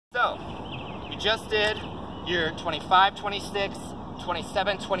just did your 25, 26,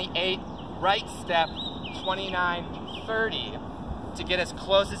 27, 28, right step, 29, 30, to get as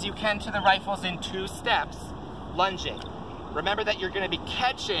close as you can to the rifles in 2 steps, lunging. Remember that you're going to be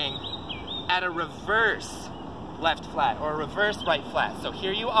catching at a reverse left flat or a reverse right flat. So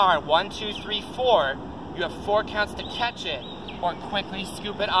here you are, 1, 2, 3, 4. You have 4 counts to catch it or quickly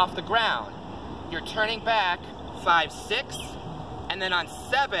scoop it off the ground. You're turning back 5, 6, and then on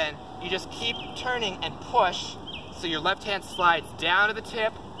 7, you just keep turning and push so your left hand slides down to the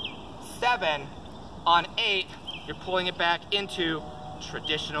tip. 7, on 8, you're pulling it back into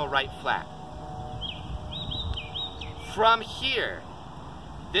traditional right flat. From here,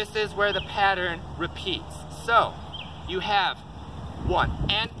 this is where the pattern repeats. So you have 1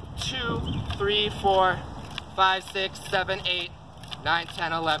 and 2, 3, 4, 5, 6, 7, 8, 9,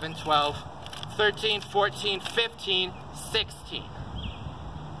 10, 11, 12, 13, 14, 15, 16.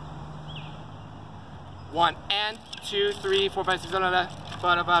 1 and 2, 3, 4, 5, 6, 7, 8,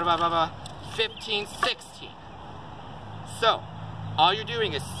 15, 16. So all you're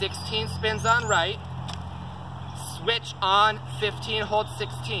doing is 16 spins on right, switch on 15, hold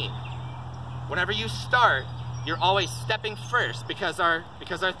 16. Whenever you start, you're always stepping first because our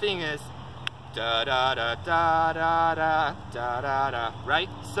thing is da da da da da da da da da, right?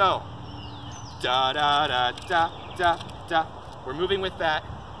 So da da da da da da. We're moving with that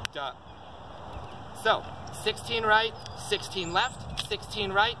da. So 16 right, 16 left,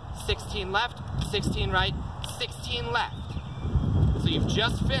 16 right, 16 left, 16 right, 16 left. So you've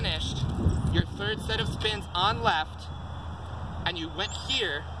just finished your 3rd set of spins on left, and you went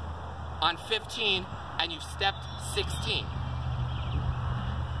here on 15 and you stepped 16.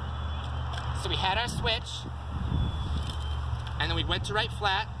 So we had our switch, and then we went to right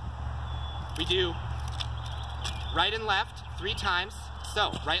flat. We do right and left 3 times.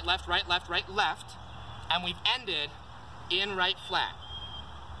 So right, left, right, left, right, left, and we've ended in right flat.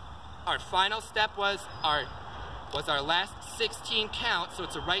 Our final step was our last 16 count, so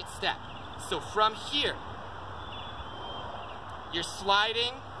it's a right step. So from here, you're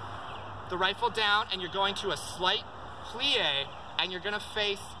sliding the rifle down and you're going to a slight plié, and you're going to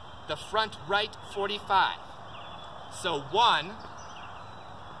face the front right 45. So 1,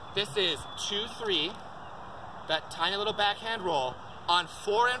 this is 2, 3, that tiny little backhand roll. On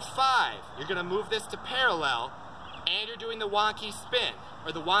 4 and 5, you're going to move this to parallel, and you're doing the wonky spin,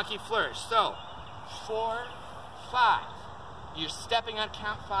 or the wonky flourish. So 4, 5. You're stepping on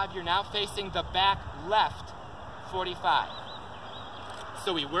count 5. You're now facing the back left 45.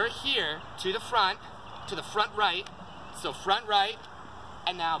 So we were here to the front right. So front right,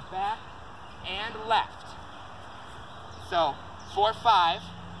 and now back and left. So 4, 5.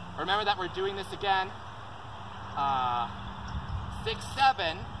 Remember that we're doing this again. 6,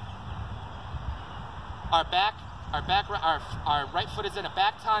 7. Our right foot is in a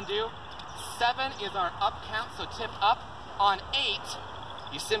back tendu. 7 is our up count, so tip up. On 8,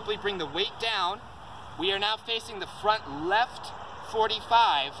 you simply bring the weight down. We are now facing the front left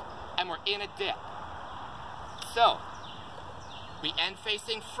 45, and we're in a dip. So we end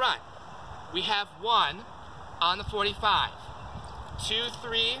facing front. We have 1 on the 45, 2,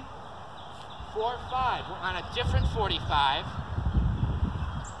 3, 4, 5. We're on a different 45.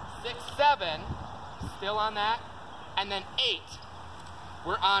 6, 7, still on that, and then 8.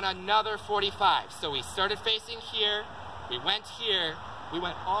 We're on another 45. So we started facing here, we went here, we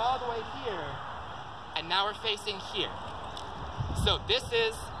went all the way here, and now we're facing here. So this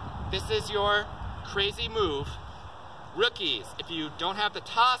is your crazy move. Rookies, if you don't have the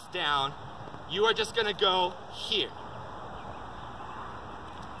toss down, you are just gonna go here.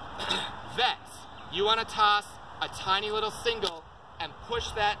 Vets, you wanna toss a tiny little single and push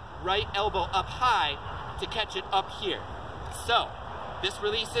that right elbow up high to catch it up here. So this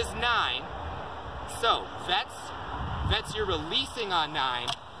release is 9. So vets, you're releasing on 9.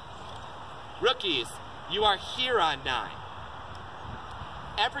 Rookies, you are here on 9.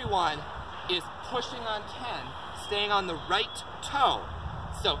 Everyone is pushing on 10, staying on the right toe.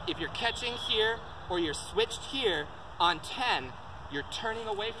 So if you're catching here or you're switched here on 10, you're turning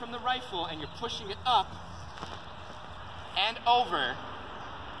away from the rifle and you're pushing it up and over,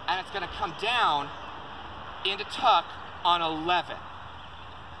 and it's going to come down into tuck on 11.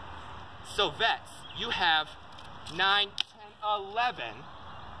 So vets, you have 9, 10, 11,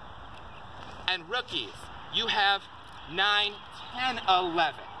 and rookies, you have 9, 10,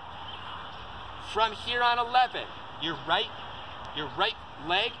 11. From here on 11, your right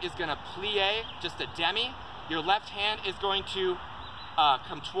leg is going to plié, just a demi. Your left hand is going to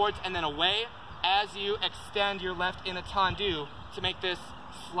come towards and then away as you extend your left in a tendu to make this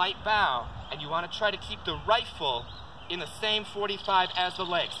slight bow, and you want to try to keep the rifle in the same 45 as the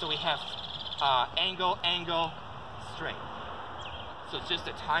leg. So we have angle, angle, straight. So it's just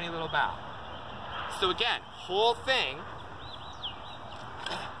a tiny little bow. So again, whole thing,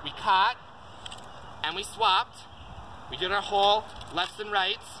 we caught and we swapped. We did our whole lefts and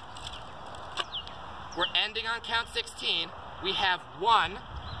rights. We're ending on count 16. We have 1,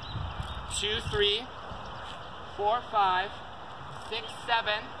 2, 3, 4, 5, 6,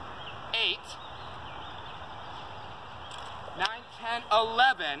 7, 8, 9, 10,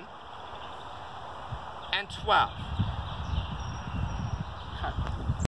 11, and 12.